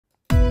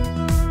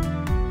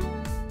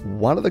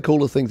One of the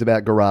coolest things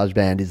about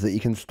GarageBand is that you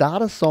can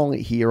start a song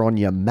here on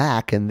your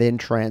Mac and then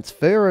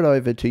transfer it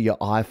over to your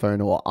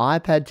iPhone or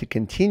iPad to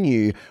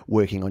continue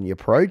working on your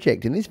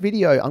project. In this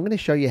video, I'm going to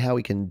show you how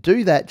we can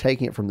do that,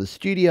 taking it from the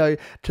studio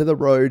to the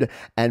road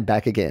and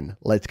back again.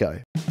 Let's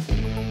go.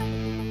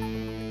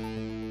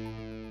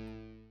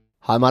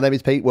 Hi, my name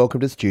is Pete. Welcome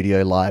to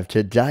Studio Live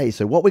today.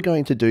 So what we're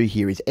going to do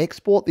here is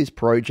export this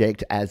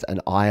project as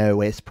an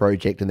iOS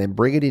project and then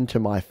bring it into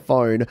my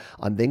phone.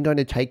 I'm then going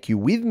to take you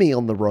with me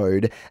on the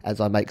road as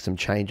I make some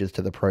changes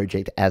to the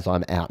project as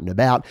I'm out and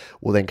about.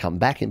 We'll then come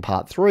back in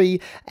part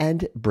 3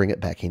 and bring it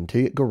back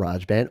into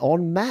GarageBand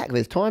on Mac.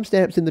 There's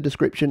timestamps in the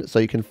description so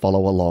you can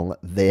follow along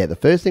there. The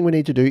first thing we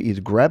need to do is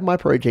grab my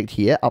project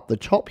here up the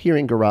top here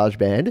in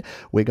GarageBand.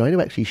 We're going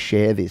to actually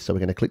share this. So we're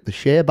going to click the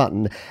share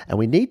button and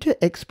we need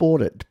to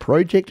export it.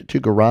 Project to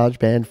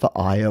GarageBand for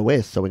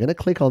iOS. So we're going to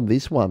click on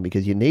this one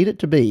because you need it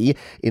to be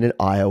in an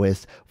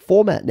iOS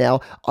format.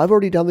 Now, I've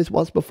already done this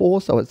once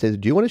before, so it says,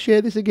 do you want to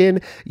share this again?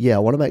 Yeah, I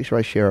want to make sure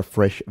I share a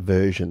fresh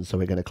version. So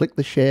we're going to click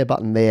the share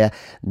button there.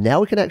 Now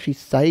we can actually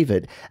save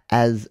it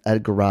as a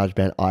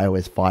GarageBand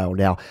iOS file.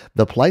 Now,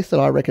 the place that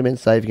I recommend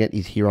saving it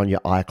is here on your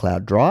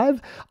iCloud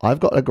drive. I've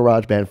got a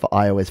GarageBand for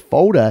iOS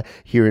folder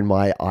here in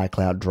my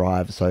iCloud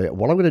drive. So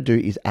what I'm going to do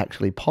is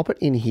actually pop it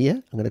in here.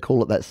 I'm going to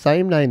call it that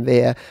same name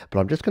there, but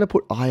I'm just going to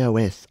put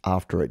iOS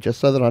after it, just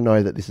so that I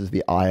know that this is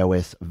the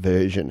iOS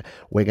version.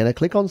 We're going to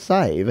click on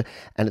save,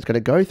 and it's going to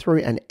go through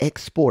and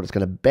export. It's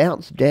going to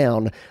bounce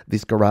down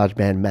this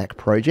GarageBand Mac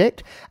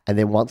project. And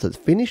then once it's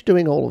finished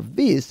doing all of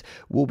this,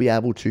 we'll be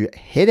able to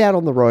head out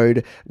on the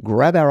road,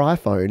 grab our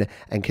iPhone,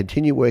 and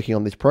continue working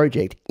on this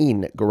project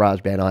in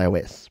GarageBand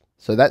iOS.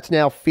 So that's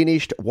now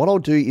finished. What I'll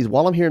do is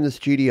while I'm here in the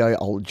studio,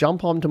 I'll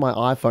jump onto my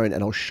iPhone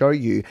and I'll show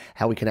you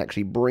how we can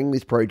actually bring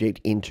this project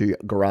into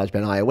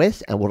GarageBand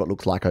iOS and what it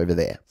looks like over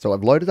there. So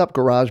I've loaded up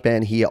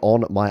GarageBand here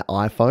on my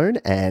iPhone,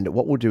 and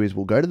what we'll do is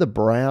we'll go to the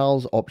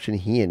browse option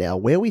here. Now,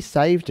 where we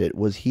saved it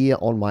was here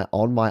on my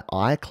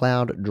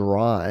iCloud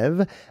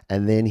drive,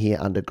 and then here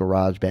under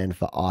GarageBand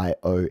for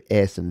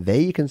iOS, and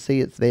there you can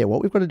see it's there.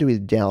 What we've got to do is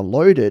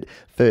download it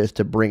first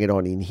to bring it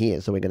on in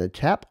here. So we're going to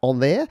tap on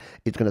there.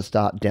 It's going to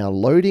start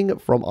downloading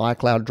from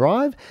iCloud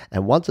Drive,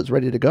 and once it's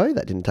ready to go,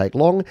 that didn't take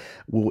long,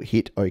 we'll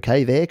hit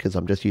OK there because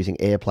I'm just using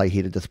AirPlay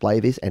here to display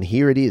this, and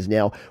here it is.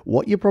 Now,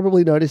 what you're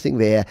probably noticing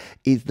there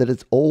is that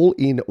it's all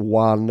in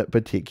one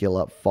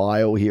particular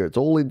file here. It's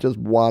all in just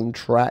one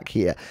track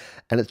here,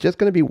 and it's just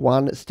going to be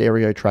one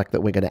stereo track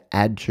that we're going to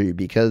add to,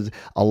 because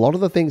a lot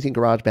of the things in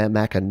GarageBand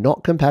Mac are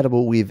not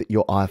compatible with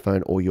your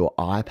iPhone or your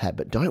iPad.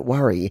 But don't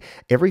worry,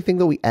 everything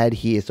that we add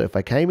here, so if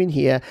I came in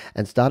here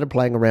and started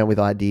playing around with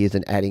ideas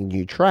and adding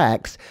new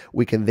tracks,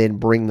 we can then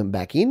bring them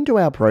back into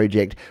our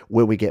project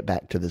when we get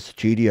back to the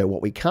studio.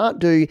 What we can't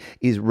do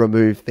is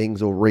remove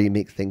things or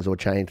remix things or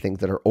change things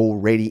that are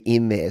already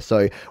in there.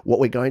 So what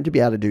we're going to be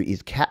able to do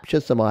is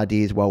capture some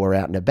ideas while we're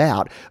out and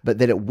about, but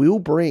then it will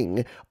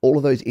bring all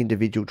of those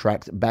individual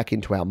tracks back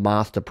into our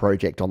master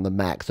project on the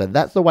Mac. So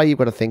that's the way you've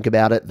got to think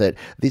about it, that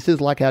this is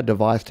like our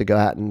device to go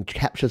out and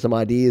capture some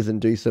ideas and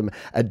do some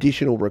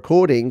additional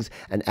recordings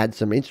and add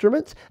some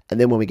instruments. And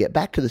then when we get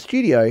back to the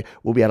studio,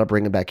 we'll be able to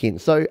bring them back in.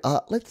 So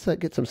let's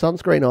get some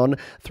sunscreen on,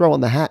 throw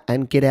on the hat,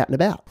 and get out and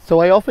about.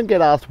 So I often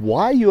get asked,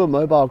 why are you a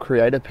mobile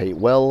creator, Pete?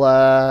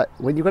 Well,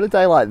 when you've got a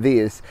day like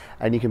this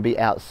and you can be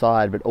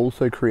outside but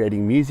also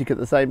creating music at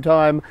the same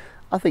time,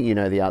 I think you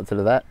know the answer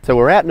to that. So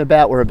we're out and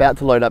about, we're about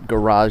to load up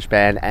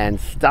GarageBand and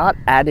start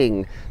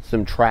adding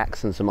some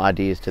tracks and some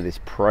ideas to this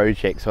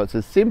project. So it's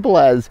as simple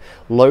as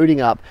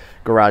loading up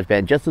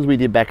GarageBand just as we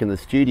did back in the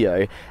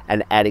studio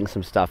and adding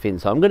some stuff in.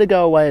 So I'm going to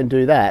go away and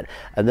do that,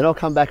 and then I'll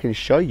come back and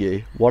show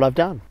you what I've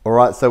done. All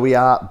right, so we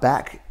are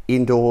back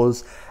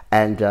indoors,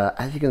 and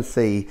as you can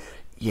see,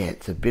 yeah,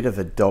 it's a bit of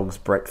a dog's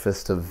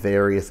breakfast of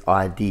various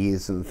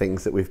ideas and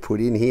things that we've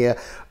put in here,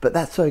 but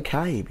that's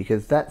okay,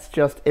 because that's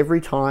just every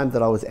time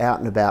that I was out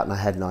and about and I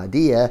had an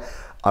idea,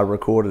 I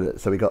recorded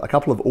it. So we got a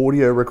couple of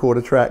audio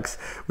recorder tracks,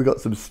 we got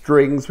some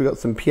strings, we got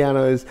some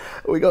pianos,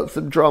 we got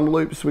some drum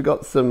loops, we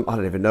got some, I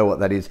don't even know what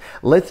that is.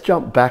 Let's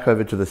jump back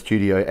over to the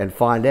studio and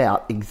find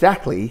out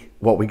exactly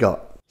what we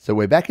got. So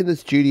we're back in the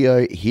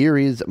studio. Here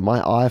is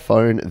my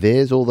iPhone.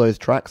 There's all those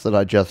tracks that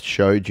I just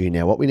showed you.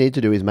 Now, what we need to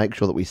do is make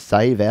sure that we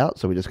save out.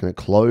 So we're just going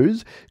to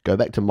close, go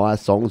back to My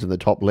Songs in the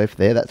top left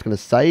there. That's going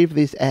to save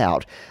this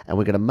out, and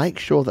we're going to make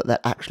sure that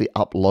that actually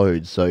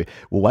uploads. So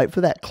we'll wait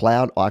for that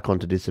cloud icon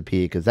to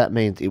disappear, because that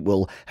means it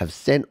will have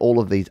sent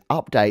all of these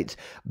updates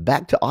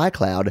back to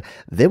iCloud.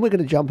 Then we're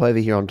going to jump over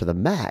here onto the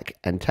Mac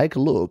and take a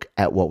look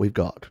at what we've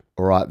got.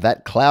 All right,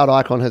 that cloud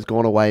icon has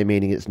gone away,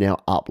 meaning it's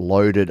now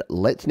uploaded.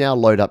 Let's now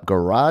load up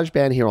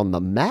GarageBand here on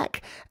the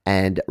Mac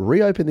and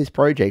reopen this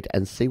project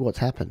and see what's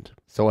happened.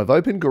 So I've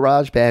opened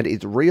GarageBand,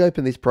 it's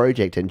reopened this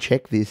project, and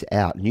check this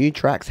out. New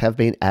tracks have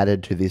been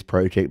added to this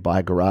project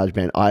by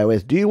GarageBand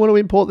iOS. Do you want to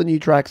import the new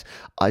tracks?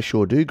 I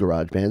sure do,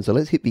 GarageBand. So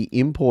let's hit the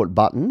import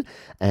button,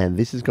 and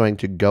this is going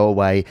to go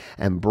away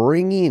and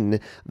bring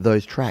in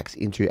those tracks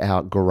into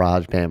our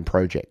GarageBand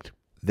project.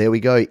 There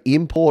we go.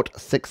 Import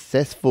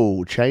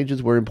successful.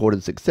 Changes were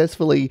imported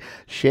successfully.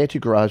 Share to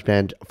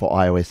GarageBand for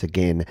iOS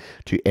again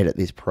to edit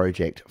this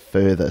project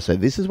further. So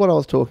this is what I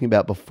was talking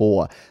about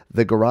before.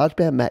 The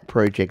GarageBand Mac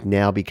project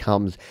now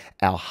becomes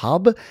our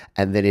hub.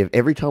 And then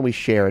every time we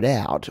share it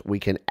out, we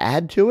can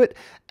add to it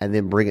and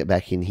then bring it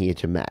back in here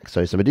to Mac.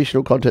 So some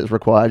additional content is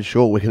required.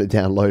 Sure, we're going to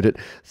download it.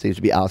 Seems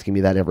to be asking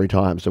me that every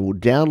time. So we'll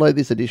download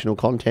this additional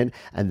content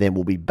and then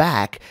we'll be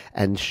back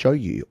and show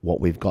you what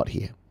we've got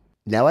here.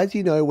 Now, as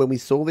you know, when we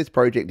saw this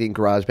project in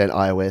GarageBand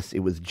iOS,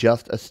 it was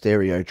just a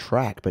stereo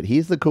track. But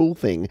here's the cool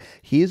thing.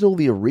 Here's all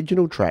the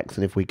original tracks.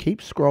 And if we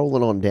keep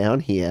scrolling on down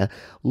here,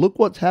 look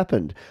what's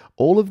happened.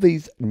 All of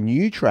these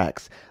new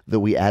tracks that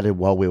we added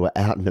while we were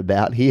out and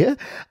about here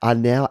are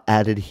now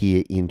added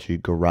here into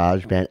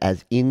GarageBand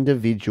as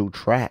individual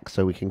tracks.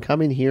 So we can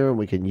come in here and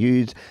we can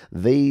use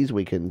these.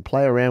 We can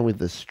play around with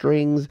the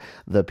strings,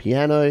 the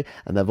piano,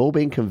 and they've all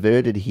been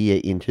converted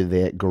here into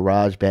their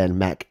GarageBand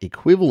Mac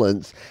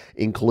equivalents,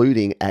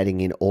 including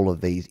adding in all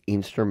of these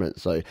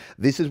instruments. So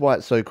this is why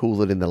it's so cool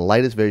that in the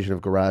latest version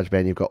of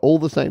GarageBand, you've got all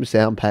the same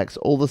sound packs,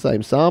 all the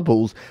same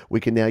samples. We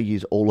can now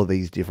use all of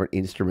these different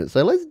instruments.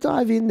 So let's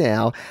dive in now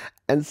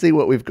and see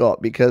what we've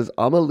got, because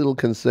I'm a little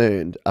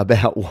concerned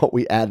about what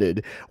we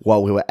added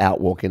while we were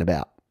out walking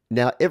about.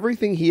 Now,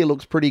 everything here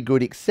looks pretty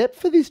good except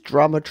for this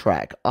drummer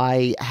track.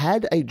 I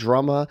had a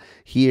drummer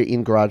here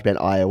in GarageBand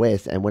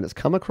iOS, and when it's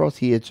come across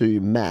here to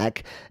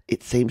Mac,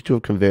 it seems to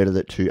have converted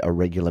it to a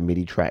regular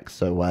MIDI track.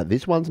 So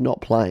this one's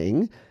not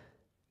playing,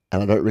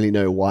 and I don't really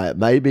know why. It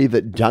may be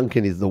that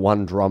Duncan is the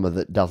one drummer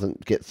that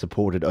doesn't get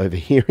supported over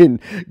here in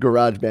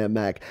GarageBand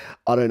Mac.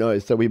 I don't know.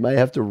 So we may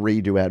have to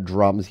redo our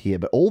drums here.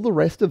 But all the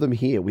rest of them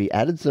here, we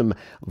added some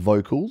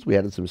vocals, we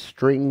added some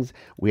strings,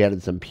 we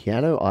added some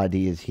piano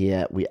ideas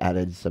here, we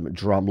added some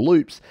drum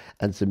loops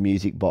and some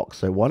music box.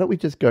 So why don't we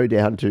just go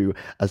down to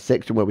a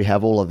section where we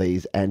have all of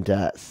these and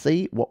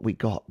see what we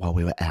got while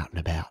we were out and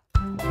about.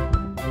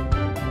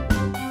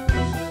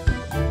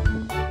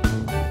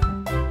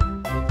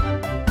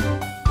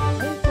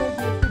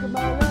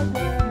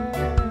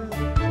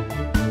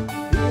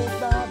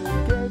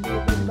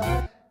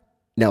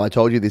 Now, I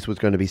told you this was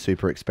going to be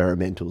super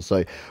experimental.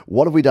 So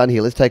what have we done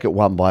here? Let's take it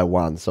one by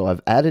one. So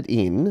I've added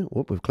in,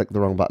 whoop, we've clicked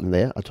the wrong button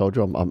there. I told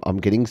you I'm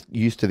getting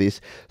used to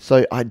this.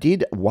 So I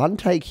did one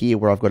take here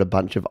where I've got a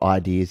bunch of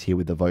ideas here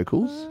with the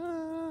vocals.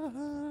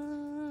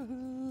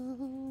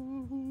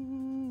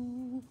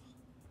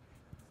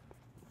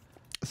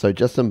 So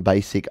just some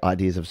basic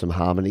ideas of some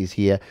harmonies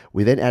here.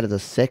 We then added a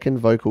second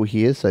vocal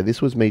here. So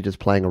this was me just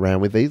playing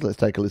around with these. Let's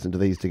take a listen to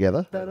these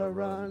together. Better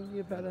run,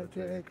 you better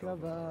take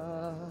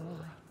cover.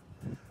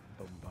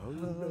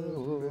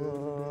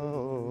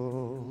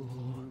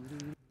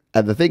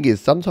 And the thing is,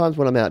 sometimes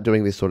when I'm out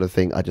doing this sort of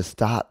thing, I just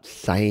start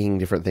saying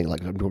different things like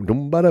that's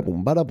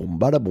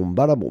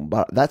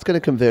going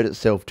to convert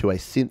itself to a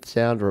synth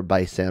sound or a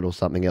bass sound or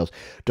something else.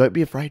 Don't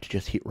be afraid to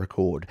just hit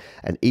record.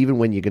 And even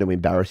when you're going to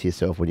embarrass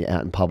yourself when you're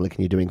out in public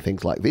and you're doing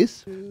things like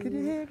this. Can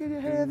you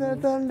hear the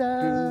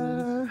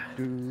thunder?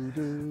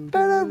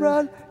 Better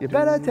run, you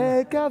better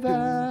take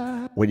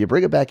cover. When you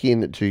bring it back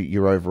into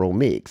your overall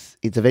mix,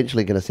 it's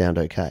eventually going to sound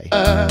okay.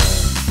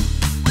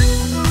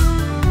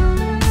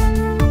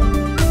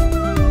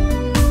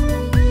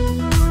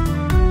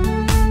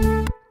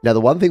 Now, the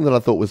one thing that I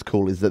thought was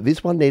cool is that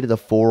this one needed a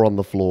 4 on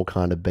the floor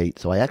kind of beat.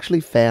 So I actually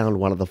found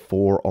one of the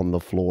 4 on the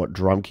floor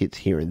drum kits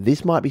here. And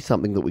this might be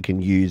something that we can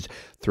use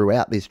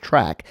throughout this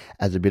track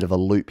as a bit of a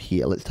loop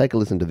here. Let's take a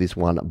listen to this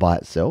one by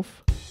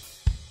itself.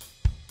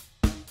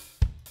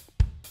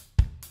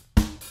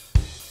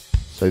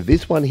 So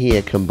this one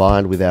here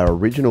combined with our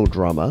original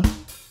drummer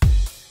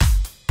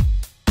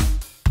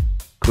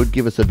could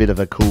give us a bit of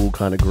a cool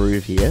kind of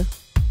groove here.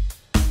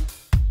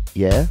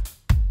 Yeah.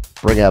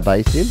 Bring our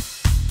bass in.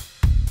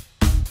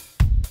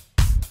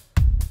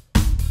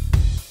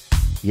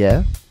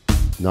 Yeah,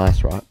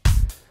 nice, right?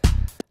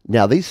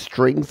 Now, these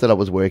strings that I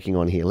was working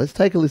on here, let's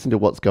take a listen to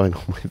what's going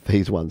on with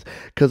these ones,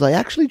 because I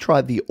actually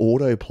tried the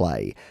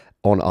autoplay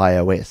on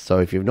iOS. So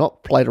if you've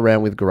not played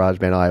around with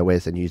GarageBand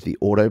iOS and used the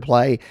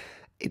autoplay,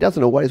 it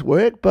doesn't always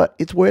work, but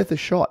it's worth a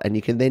shot, and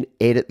you can then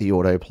edit the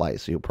autoplay.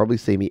 So you'll probably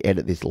see me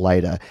edit this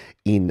later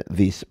in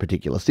this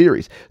particular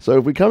series. So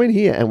if we come in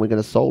here and we're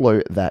going to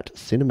solo that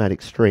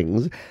cinematic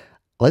strings,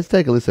 let's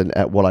take a listen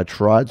at what I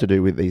tried to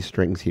do with these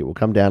strings here. We'll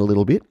come down a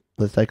little bit.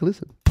 Let's take a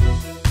listen.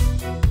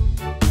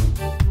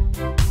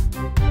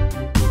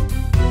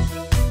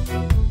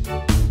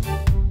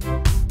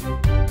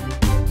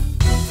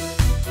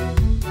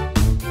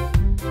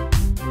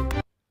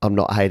 I'm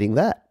not hating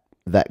that.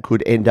 That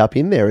could end up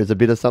in there as a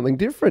bit of something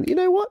different. You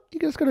know what? You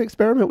just got to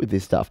experiment with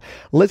this stuff.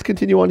 Let's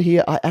continue on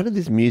here. I added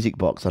this music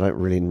box. I don't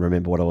really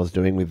remember what I was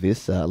doing with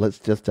this. Let's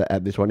just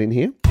add this one in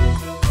here.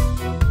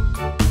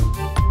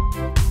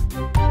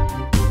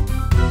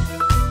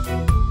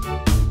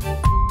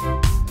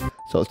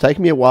 So it's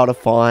taken me a while to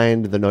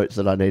find the notes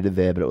that I needed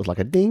there, but it was like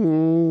a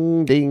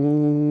ding,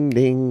 ding,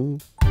 ding.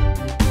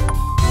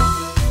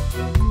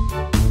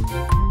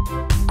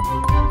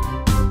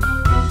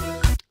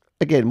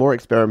 again, more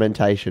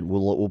experimentation.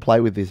 We'll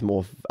play with this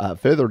more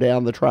further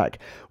down the track.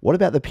 What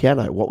about the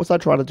piano? What was I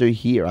trying to do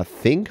here? I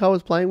think I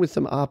was playing with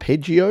some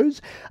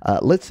arpeggios.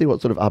 Let's see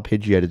what sort of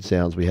arpeggiated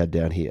sounds we had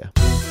down here.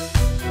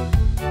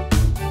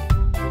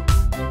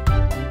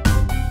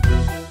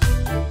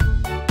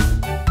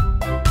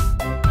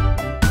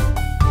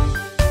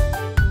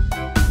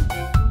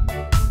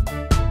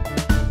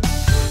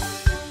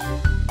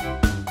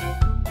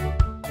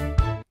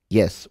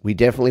 Yes, we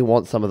definitely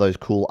want some of those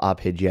cool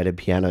arpeggiated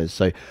pianos.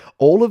 So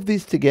all of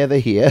this together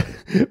here,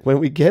 when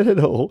we get it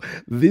all,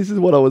 this is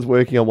what I was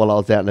working on while I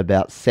was out and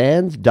about.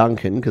 Sans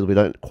Duncan, because we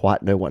don't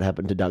quite know what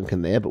happened to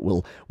Duncan there, but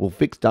we'll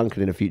fix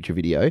Duncan in a future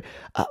video.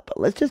 But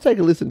let's just take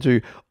a listen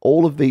to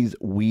all of these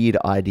weird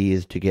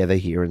ideas together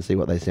here and see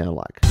what they sound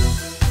like.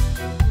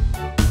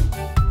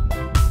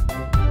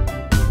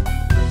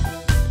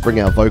 Bring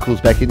our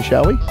vocals back in,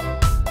 shall we?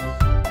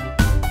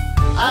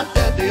 I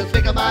said, do you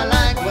speak of my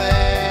language?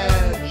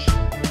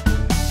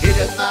 He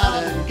just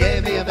smiled and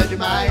gave me a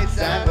Vegemite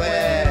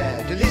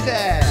sandwich. And he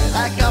said,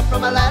 I come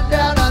from a land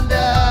down under,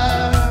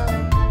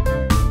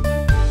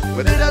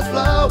 where the dust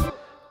flow.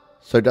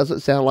 So does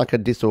it sound like a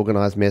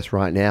disorganized mess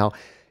right now?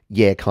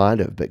 Yeah,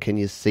 kind of, but can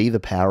you see the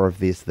power of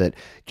this, that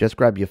just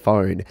grab your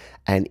phone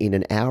and in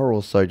an hour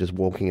or so just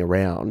walking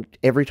around,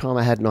 every time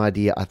I had an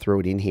idea, I threw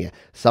it in here.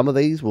 Some of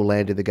these will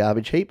land in the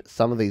garbage heap,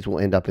 some of these will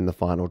end up in the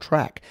final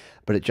track,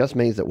 but it just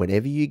means that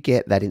whenever you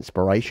get that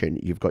inspiration,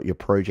 you've got your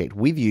project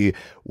with you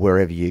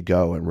wherever you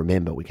go. And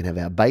remember, we can have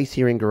our bass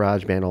here in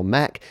GarageBand on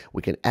Mac,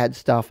 we can add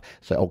stuff,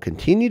 so I'll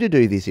continue to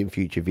do this in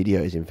future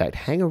videos. In fact,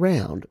 hang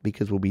around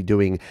because we'll be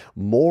doing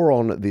more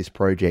on this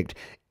project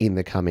in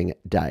the coming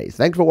days.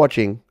 Thanks for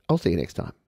watching. I'll see you next time.